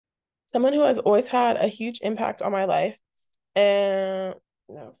Someone who has always had a huge impact on my life. And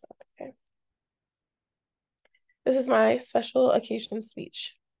no, it's not okay. This is my special occasion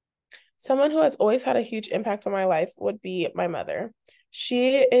speech. Someone who has always had a huge impact on my life would be my mother.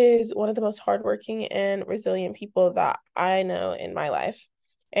 She is one of the most hardworking and resilient people that I know in my life.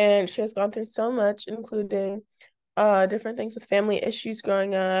 And she has gone through so much, including different things with family issues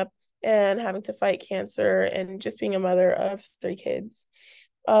growing up and having to fight cancer and just being a mother of three kids.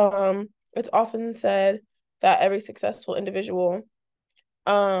 It's often said that every successful individual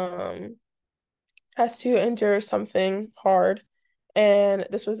um has to endure something hard. And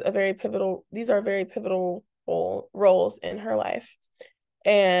these are very pivotal roles in her life.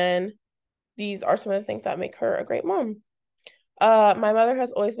 And these are some of the things that make her a great mom. My mother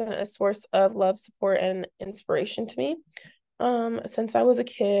has always been a source of love, support, and inspiration to me. Since I was a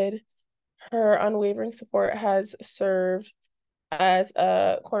kid, her unwavering support has served as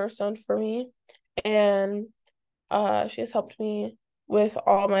a cornerstone for me. And she has helped me with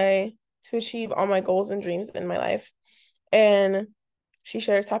to achieve all my goals and dreams in my life. And she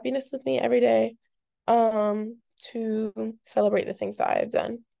shares happiness with me every day to celebrate the things that I have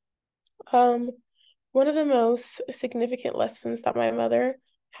done. Um, One of the most significant lessons that my mother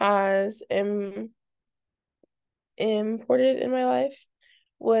has imported in my life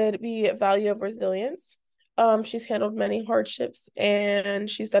would be value of resilience. She's handled many hardships and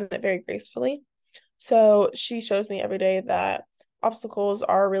she's done it very gracefully. So she shows me every day that obstacles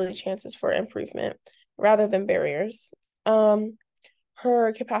are really chances for improvement rather than barriers. Um,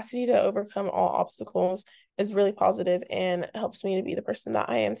 Her capacity to overcome all obstacles is really positive and helps me to be the person that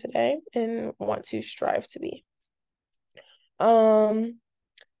I am today and want to strive to be. Um,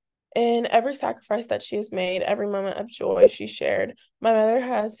 in every sacrifice that she has made, every moment of joy she shared, my mother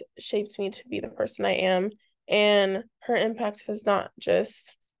has shaped me to be the person I am. And her impact is not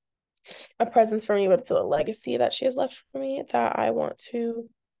just a presence for me, but it's a legacy that she has left for me that I want to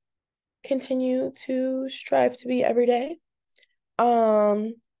continue to strive to be every day.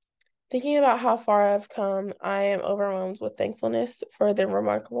 Um, Thinking about how far I've come, I am overwhelmed with thankfulness for the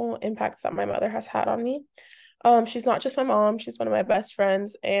remarkable impacts that my mother has had on me. She's not just my mom, she's one of my best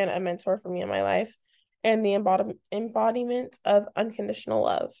friends and a mentor for me in my life, and the embodiment of unconditional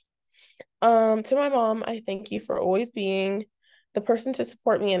love. To my mom, I thank you for always being the person to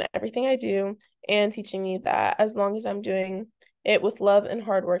support me in everything I do and teaching me that as long as I'm doing it with love and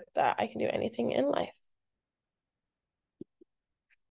hard work, that I can do anything in life.